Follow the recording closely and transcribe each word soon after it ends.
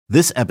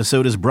This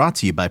episode is brought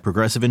to you by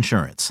Progressive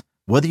Insurance.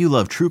 Whether you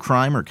love true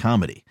crime or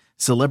comedy,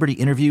 celebrity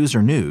interviews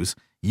or news,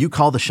 you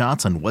call the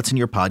shots on what's in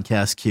your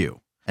podcast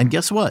queue. And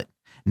guess what?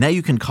 Now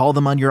you can call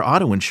them on your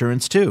auto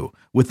insurance too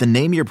with the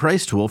Name Your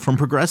Price tool from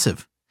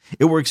Progressive.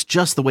 It works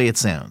just the way it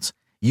sounds.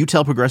 You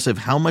tell Progressive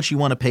how much you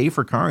want to pay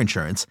for car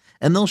insurance,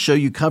 and they'll show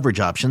you coverage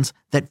options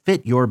that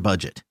fit your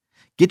budget.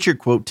 Get your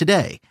quote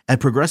today at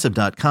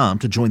Progressive.com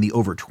to join the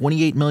over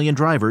 28 million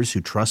drivers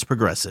who trust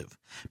Progressive.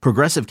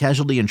 Progressive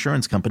Casualty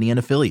Insurance Company and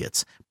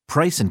Affiliates.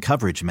 Price and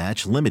coverage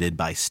match limited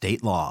by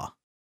state law.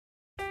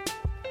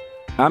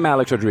 I'm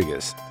Alex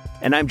Rodriguez.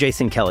 And I'm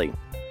Jason Kelly.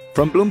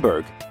 From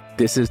Bloomberg,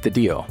 this is The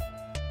Deal.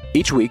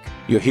 Each week,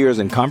 you'll hear us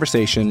in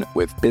conversation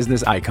with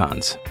business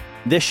icons.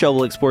 This show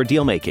will explore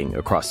deal-making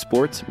across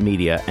sports,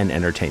 media, and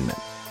entertainment.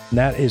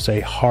 That is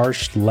a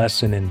harsh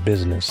lesson in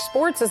business.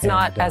 Sports is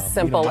not as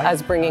simple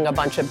as bringing a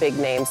bunch of big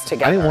names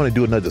together. I didn't want to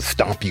do another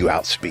stomp you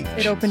out speech.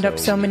 It opened up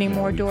so many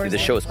more doors. The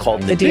show is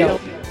called The Deal.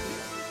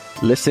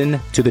 Listen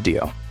to The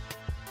Deal.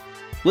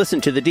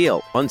 Listen to The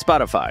Deal on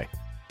Spotify.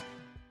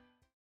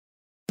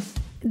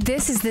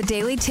 This is the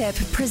Daily Tip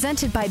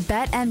presented by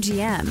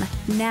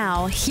BetMGM.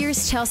 Now,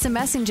 here's Chelsea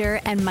Messenger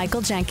and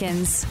Michael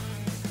Jenkins.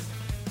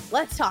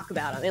 Let's talk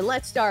about them, and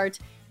let's start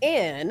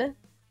in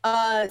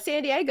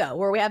San Diego,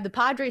 where we have the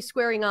Padres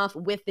squaring off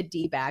with the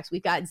D-backs.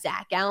 We've got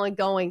Zach Gallen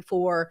going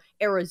for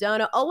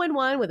Arizona,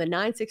 0-1 with a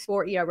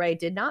 9.64 ERA.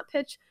 Did not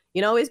pitch,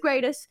 his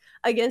greatest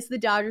against the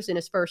Dodgers in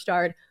his first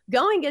start.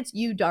 Going against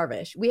Yu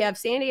Darvish, we have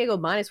San Diego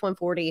minus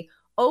 140,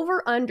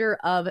 over-under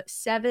of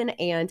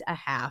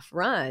 7.5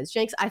 runs.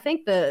 Jenks, I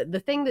think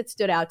the thing that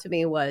stood out to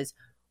me was,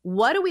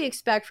 what do we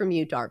expect from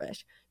Yu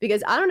Darvish?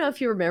 Because I don't know if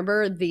you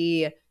remember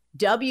the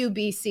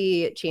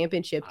WBC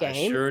championship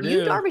game. Sure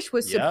Yu Darvish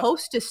was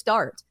supposed to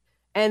start,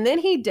 and then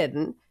he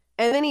didn't,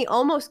 and then he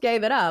almost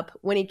gave it up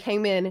when he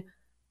came in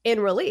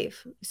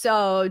relief.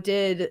 So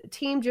did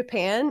Team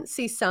Japan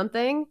see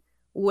something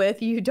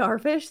with Yu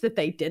Darvish that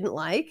they didn't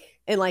like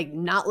and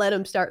not let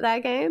him start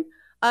that game?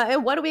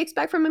 And what do we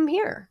expect from him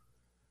here?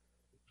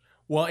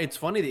 Well, it's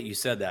funny that you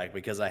said that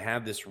because I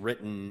have this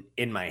written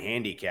in my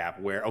handicap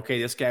where,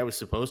 okay, this guy was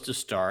supposed to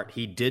start.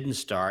 He didn't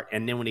start.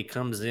 And then when he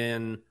comes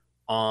in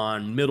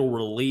on middle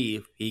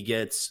relief, he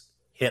gets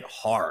hit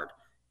hard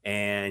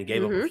and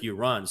gave up a few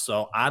runs.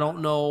 So I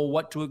don't know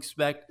what to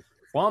expect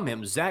from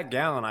him. Zach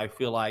Gallen, I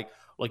feel like,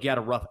 he had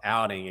a rough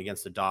outing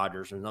against the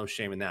Dodgers. There's no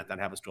shame in that. That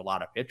happens to a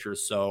lot of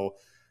pitchers. So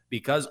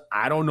because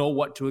I don't know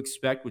what to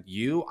expect with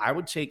you, I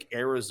would take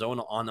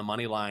Arizona on the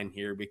money line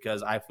here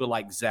because I feel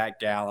like Zach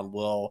Gallen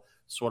will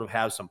sort of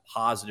have some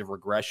positive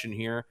regression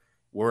here.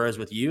 Whereas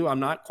with you, I'm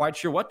not quite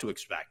sure what to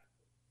expect.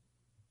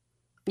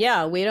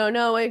 Yeah, we don't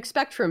know what to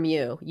expect from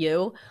you.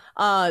 So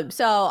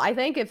I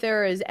think if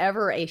there is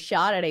ever a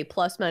shot at a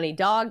plus money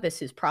dog,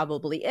 this is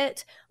probably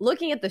it.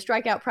 Looking at the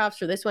strikeout props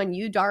for this one,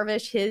 Yu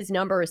Darvish, his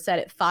number is set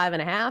at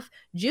 5.5,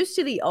 juice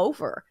to the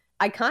over.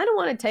 I kind of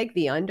want to take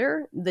the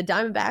under. The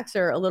Diamondbacks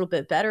are a little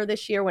bit better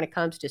this year when it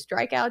comes to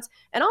strikeouts.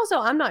 And also,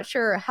 I'm not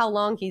sure how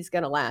long he's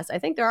going to last. I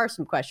think there are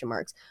some question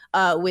marks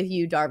with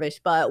Yu Darvish,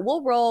 but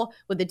we'll roll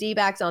with the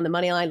D-backs on the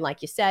money line.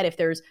 Like you said, if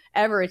there's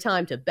ever a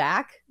time to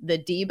back the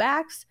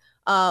D-backs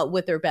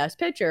with their best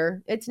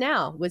pitcher, it's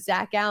now with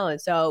Zach Gallen.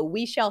 So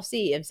we shall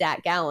see if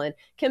Zach Gallen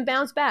can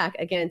bounce back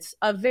against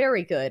a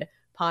very good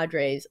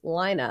Padres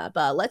lineup.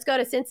 Let's go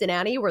to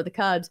Cincinnati, where the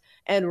Cubs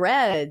and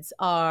Reds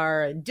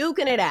are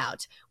duking it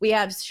out. We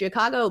have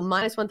Chicago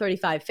minus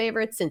 135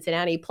 favorites,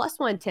 Cincinnati plus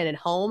 110 at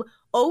home,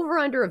 over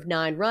under of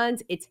 9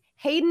 runs. It's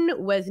Hayden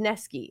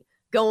Wesneski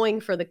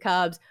going for the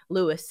Cubs,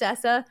 Luis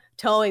Cessa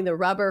towing the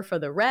rubber for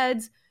the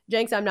Reds.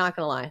 Jenks, I'm not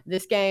going to lie.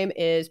 This game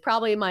is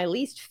probably my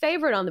least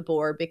favorite on the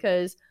board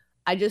because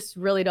I just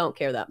really don't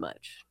care that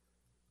much.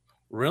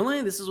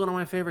 Really? This is one of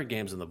my favorite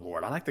games on the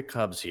board. I like the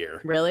Cubs here.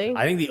 Really?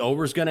 I think the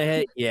over's going to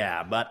hit.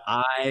 Yeah, but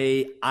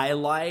I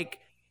like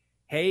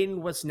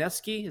Hayden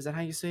Wesneski. Is that how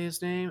you say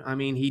his name? I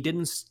mean, he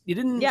didn't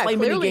play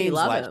many games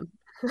last.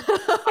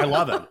 I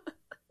love him.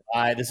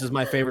 This is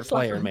my favorite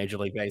player in Major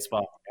League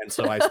Baseball. And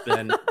so I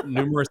spend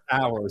numerous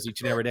hours each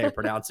and every day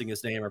pronouncing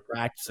his name or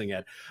practicing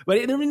it.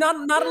 But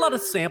not a lot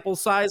of sample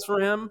size for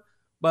him.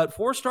 But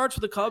 4 starts for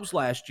the Cubs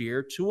last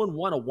year,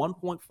 2-1, a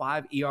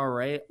 1.5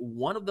 ERA.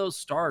 One of those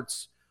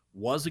starts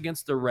was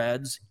against the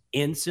Reds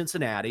in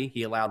Cincinnati.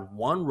 He allowed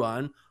 1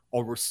 run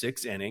over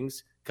 6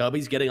 innings.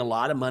 Cubbies getting a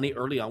lot of money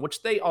early on,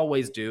 which they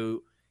always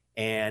do.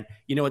 And,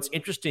 it's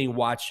interesting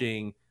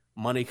watching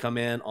money come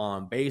in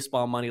on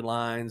baseball money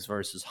lines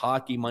versus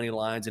hockey money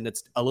lines. And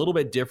it's a little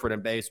bit different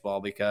in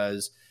baseball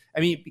because,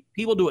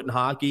 people do it in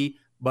hockey,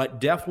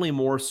 but definitely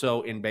more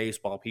so in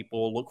baseball.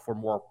 People look for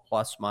more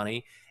plus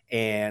money.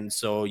 And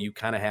so you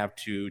kind of have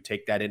to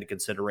take that into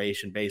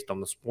consideration based on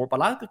the sport.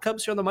 But I like the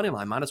Cubs here on the money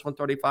line, minus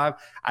 135.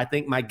 I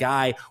think my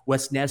guy,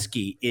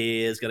 Wesneski,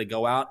 is going to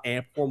go out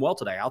and perform well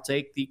today. I'll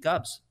take the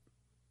Cubs.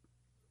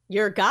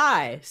 Your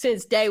guy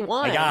since day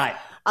one. My guy.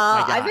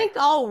 I think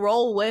I'll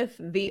roll with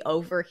the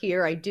over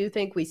here. I do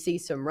think we see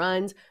some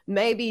runs.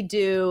 Maybe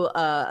do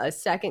a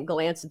second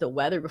glance at the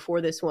weather before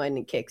this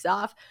one kicks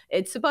off.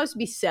 It's supposed to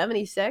be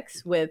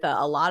 76 with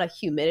a lot of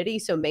humidity,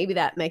 so maybe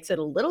that makes it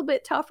a little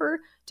bit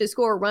tougher to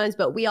score runs.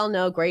 But we all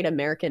know Great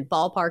American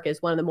Ballpark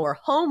is one of the more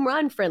home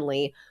run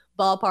friendly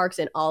ballparks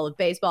in all of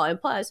baseball.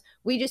 And plus,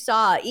 we just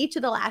saw each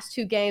of the last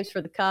 2 games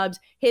for the Cubs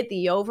hit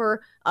the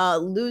over,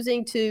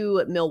 losing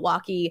to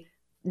Milwaukee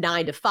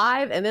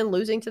 9-5, and then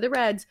losing to the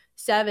Reds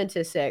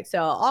 7-6.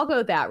 So I'll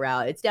go that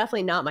route. It's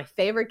definitely not my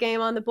favorite game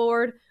on the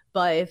board,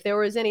 but if there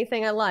was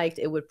anything I liked,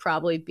 it would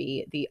probably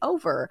be the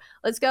over.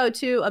 Let's go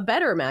to a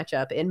better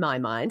matchup in my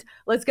mind.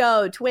 Let's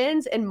go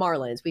Twins and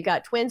Marlins. We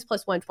got Twins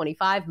plus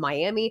 125,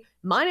 Miami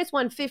minus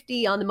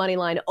 150 on the money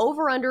line,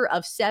 over under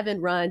of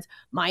 7 runs.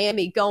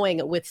 Miami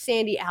going with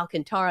Sandy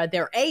Alcantara,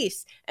 their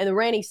ace and the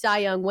reigning Cy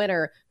Young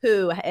winner,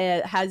 who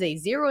has a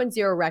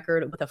 0-0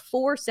 record with a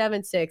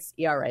 4.76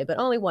 ERA, but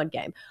only 1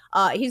 game.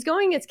 He's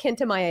going against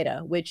Kenta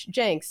Maeda, which,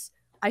 Jenks,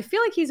 I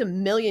feel like he's a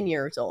million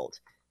years old.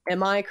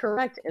 Am I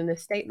correct in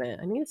this statement?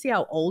 I need to see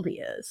how old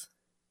he is.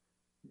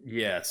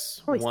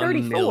 Yes. Oh, he's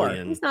 34.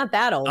 He's not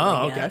that old.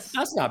 Oh, okay.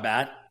 That's not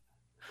bad.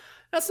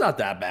 That's not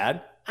that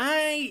bad.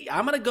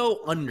 I'm going to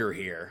go under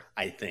here,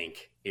 I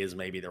think, is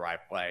maybe the right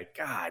play.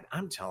 God,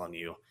 I'm telling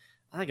you,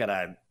 I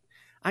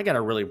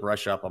gotta really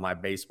brush up on my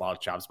baseball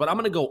chops. But I'm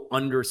going to go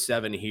under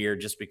 7 here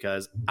just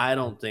because I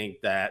don't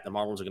think that the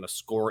Marlins are going to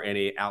score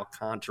any.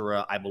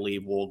 Alcantara, I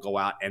believe, will go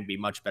out and be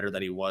much better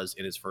than he was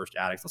in his first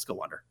outings. Let's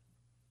go under.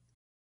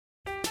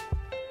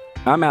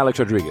 I'm Alex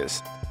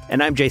Rodriguez.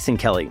 And I'm Jason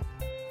Kelly.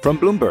 From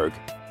Bloomberg,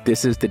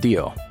 this is The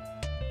Deal.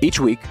 Each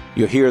week,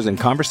 you'll hear us in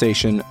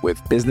conversation with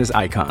business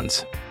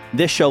icons.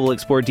 This show will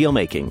explore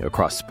deal-making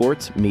across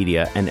sports,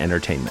 media, and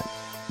entertainment.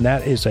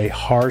 That is a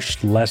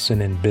harsh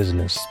lesson in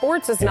business.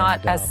 Sports is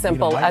not as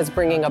simple as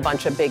bringing a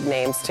bunch of big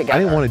names together. I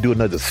didn't want to do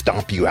another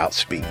stomp you out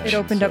speech. It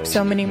opened up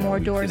so many more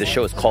doors. The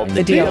show is called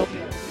The Deal.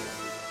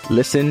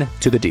 Listen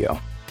to The Deal.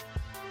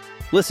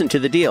 Listen to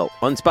The Deal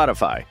on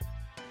Spotify.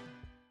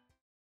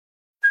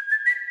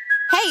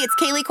 Hey, it's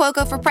Kaylee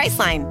Cuoco for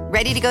Priceline.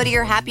 Ready to go to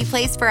your happy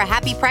place for a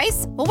happy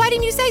price? Well, why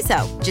didn't you say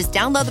so? Just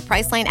download the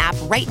Priceline app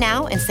right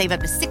now and save up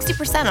to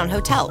 60% on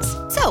hotels.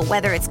 So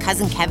whether it's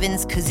Cousin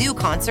Kevin's Kazoo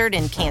Concert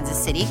in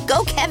Kansas City,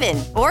 go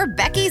Kevin, or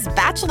Becky's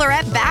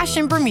Bachelorette Bash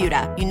in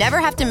Bermuda, you never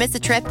have to miss a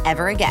trip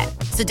ever again.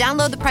 So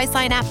download the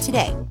Priceline app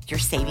today. Your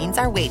savings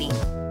are waiting.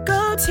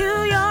 Go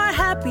to your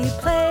happy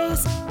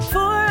place for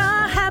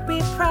a happy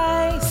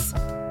price.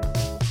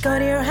 Go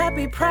to your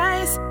happy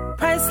price,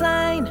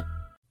 Priceline.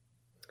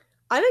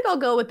 I think I'll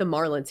go with the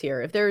Marlins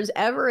here. If there's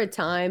ever a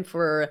time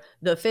for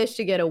the Fish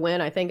to get a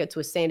win, I think it's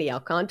with Sandy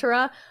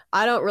Alcantara.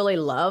 I don't really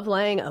love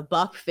laying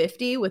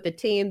 $150 with a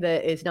team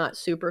that is not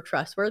super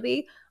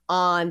trustworthy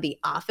on the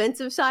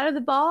offensive side of the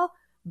ball.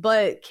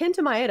 But Kenta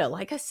Maeda,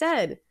 like I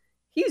said,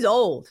 he's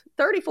old.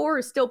 34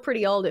 is still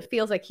pretty old. It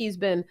feels like he's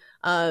been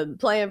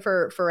playing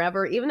for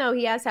forever, even though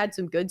he has had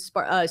some good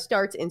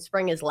starts in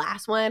spring. His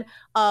last one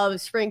of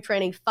spring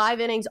training,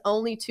 5 innings,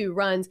 only 2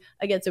 runs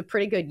against a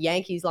pretty good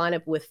Yankees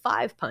lineup with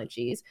 5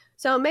 punchies.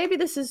 So maybe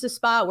this is a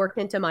spot where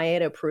Kenta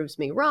Maeda proves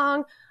me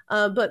wrong,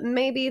 but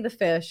maybe the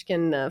Fish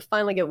can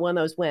finally get one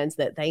of those wins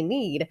that they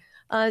need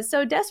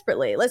so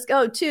desperately. Let's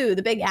go to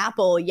the Big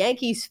Apple,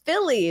 Yankees,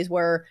 Phillies,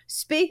 where,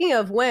 speaking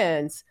of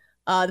wins,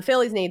 the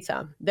Phillies need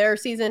some. Their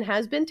season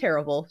has been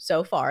terrible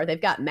so far. They've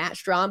got Matt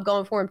Strahm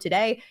going for them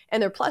today,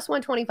 and they're plus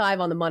 125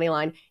 on the money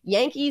line.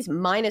 Yankees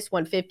minus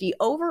 150,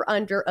 over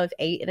under of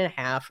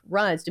 8.5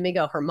 runs.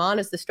 Domingo Germán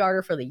is the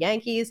starter for the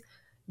Yankees.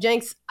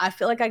 Jenks, I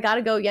feel like I got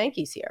to go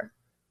Yankees here.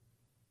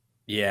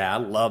 Yeah, I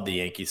love the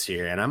Yankees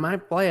here, and I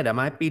might play it. I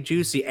might be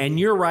juicy. And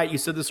you're right. You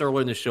said this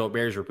earlier in the show. It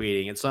bears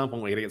repeating. At some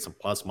point, we're going to get some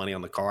plus money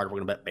on the card. We're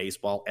going to bet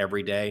baseball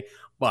every day.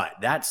 But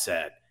that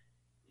said,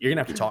 you're going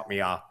to have to talk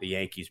me off the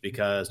Yankees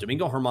because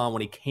Domingo Germán,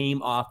 when he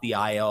came off the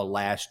IL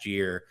last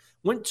year,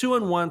 went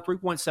 2-1,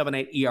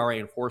 3.78 ERA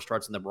and 4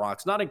 starts in the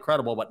Bronx. Not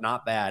incredible, but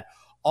not bad.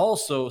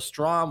 Also,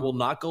 Strahm will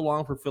not go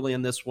long for Philly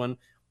in this one.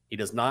 He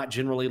does not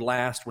generally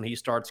last when he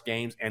starts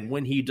games. And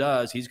when he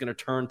does, he's going to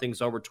turn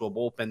things over to a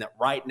bullpen that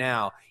right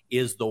now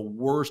is the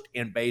worst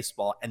in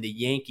baseball. And the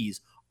Yankees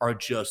are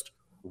just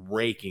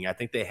raking. I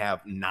think they have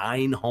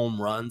 9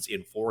 home runs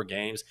in 4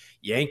 games.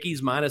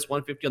 Yankees minus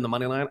 150 on the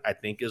money line, I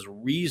think, is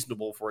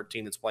reasonable for a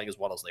team that's playing as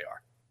well as they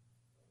are.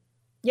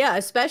 Yeah,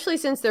 especially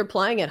since they're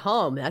playing at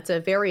home. That's a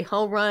very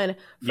home run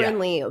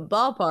friendly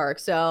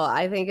ballpark. So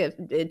I think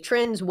it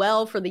trends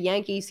well for the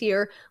Yankees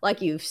here. Like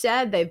you've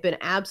said, they've been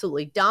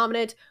absolutely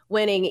dominant,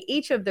 winning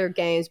each of their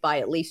games by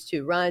at least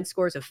 2 runs,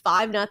 scores of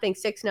 5-0,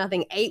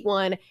 6-0,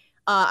 8-1.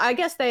 I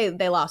guess they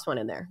lost one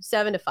in there,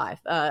 7-5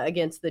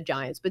 against the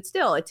Giants, but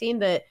still a team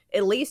that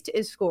at least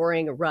is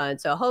scoring a run.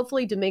 So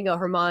hopefully Domingo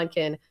Germán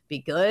can be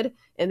good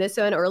in this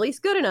one, or at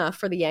least good enough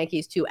for the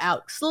Yankees to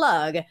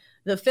outslug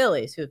the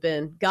Phillies, who've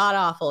been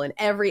god-awful in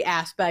every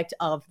aspect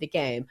of the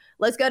game.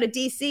 Let's go to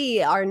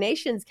D.C., our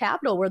nation's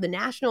capital, where the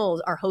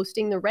Nationals are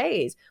hosting the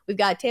Rays. We've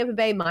got Tampa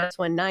Bay minus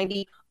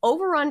 190,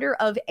 over-under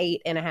of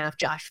 8.5.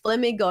 Josh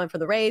Fleming going for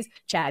the Rays,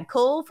 Chad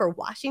Cole for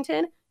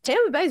Washington.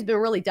 Tampa Bay's been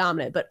really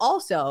dominant, but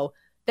also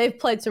they've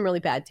played some really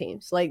bad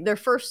teams. Like their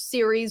first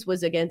series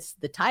was against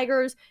the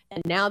Tigers,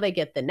 and now they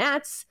get the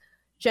Nats.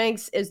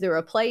 Jenks, is there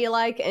a play you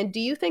like? And do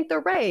you think the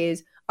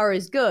Rays are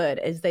as good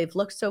as they've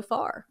looked so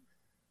far?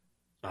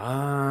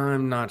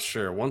 I'm not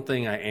sure. One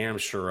thing I am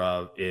sure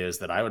of is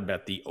that I would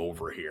bet the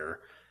over here.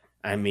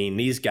 I mean,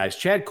 these guys,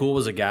 Chad Kuhl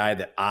was a guy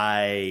that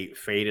I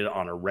faded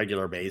on a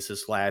regular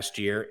basis last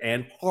year,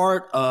 and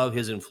part of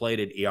his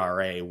inflated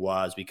ERA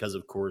was because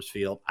of Coors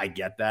Field. I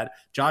get that.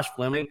 Josh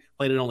Fleming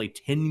played in only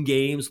 10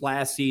 games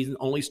last season,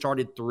 only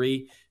started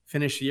 3,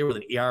 finished the year with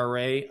an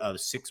ERA of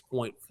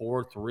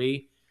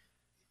 6.43.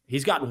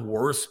 He's gotten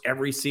worse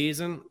every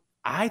season.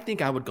 I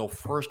think I would go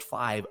first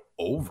 5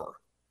 over.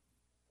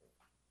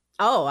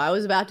 Oh, I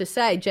was about to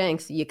say,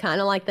 Jenks, you kind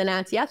of like the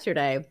Nats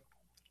yesterday.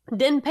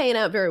 Didn't pan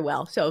out very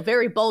well, so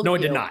very bold. No,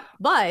 it did not.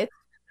 But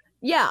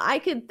yeah, I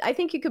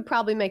think you could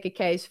probably make a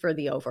case for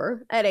the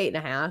over at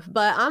 8.5.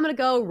 But I'm gonna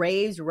go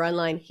Rays run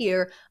line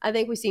here. I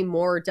think we see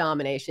more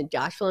domination.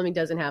 Josh Fleming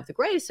doesn't have the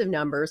greatest of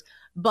numbers,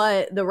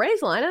 but the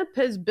Rays lineup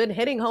has been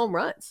hitting home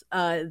runs.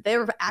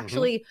 They've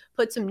actually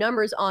put some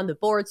numbers on the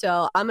board,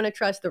 so I'm gonna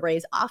trust the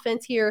Rays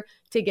offense here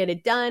to get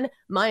it done.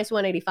 Minus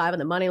 185 on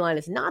the money line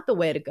is not the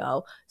way to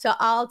go, so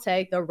I'll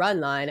take the run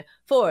line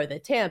for the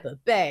Tampa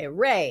Bay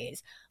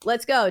Rays.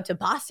 Let's go to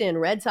Boston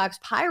Red Sox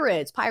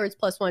Pirates. Pirates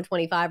plus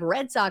 125,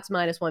 Red Sox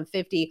minus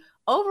 150,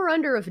 over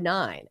under of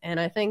 9. And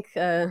I think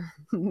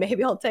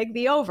maybe I'll take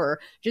the over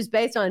just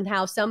based on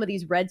how some of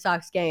these Red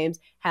Sox games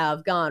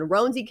have gone.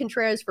 Roansy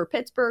Contreras for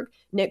Pittsburgh,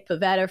 Nick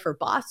Pivetta for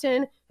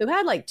Boston, who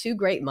had like 2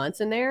 great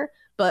months in there,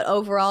 but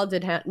overall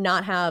did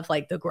not have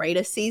like the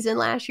greatest season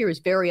last year. It was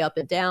very up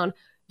and down.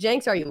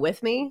 Jenks, are you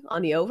with me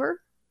on the over?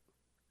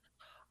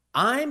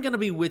 I'm going to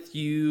be with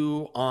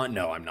you on,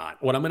 no, I'm not.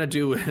 What I'm going to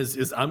do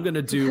is I'm going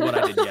to do what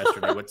I did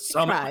yesterday, which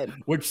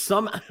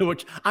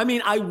I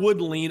mean, I would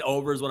lean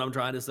over is what I'm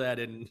trying to say. I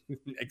didn't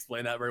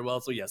explain that very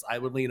well. So yes, I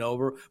would lean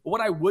over. But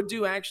what I would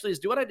do actually is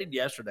do what I did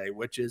yesterday,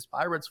 which is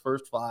Pirates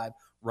first 5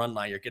 run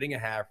line. You're getting a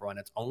half run.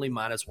 It's only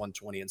minus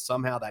 120. And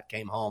somehow that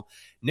came home.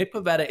 Nick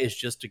Pivetta is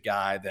just a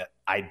guy that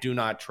I do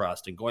not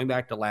trust. And going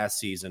back to last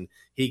season,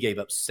 he gave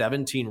up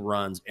 17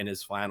 runs in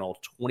his final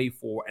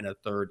 24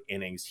 1/3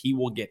 innings. He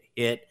will get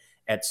hit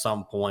at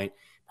some point,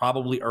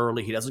 probably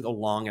early. He doesn't go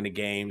long in a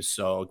game.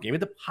 So give me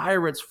the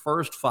Pirates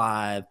first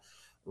 5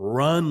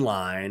 run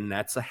line.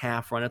 That's a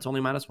half run. It's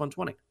only minus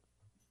 120.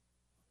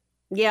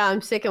 Yeah,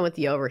 I'm sticking with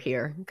the over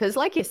here. Because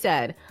like you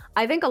said,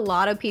 I think a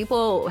lot of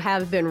people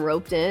have been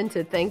roped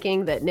into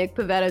thinking that Nick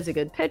Pivetta is a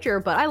good pitcher,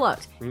 but I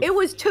looked. It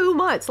was 2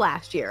 months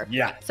last year.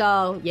 Yeah.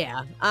 So,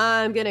 yeah,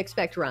 I'm going to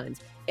expect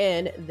runs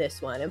in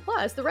this one. And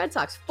plus, the Red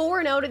Sox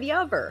 4-0 to the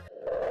over.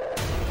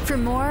 For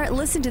more,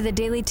 listen to the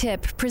Daily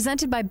Tip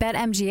presented by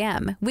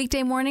BetMGM.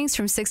 Weekday mornings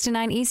from 6 to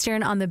 9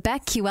 Eastern on the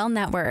BetQL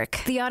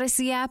network, the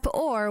Odyssey app,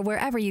 or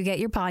wherever you get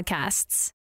your podcasts.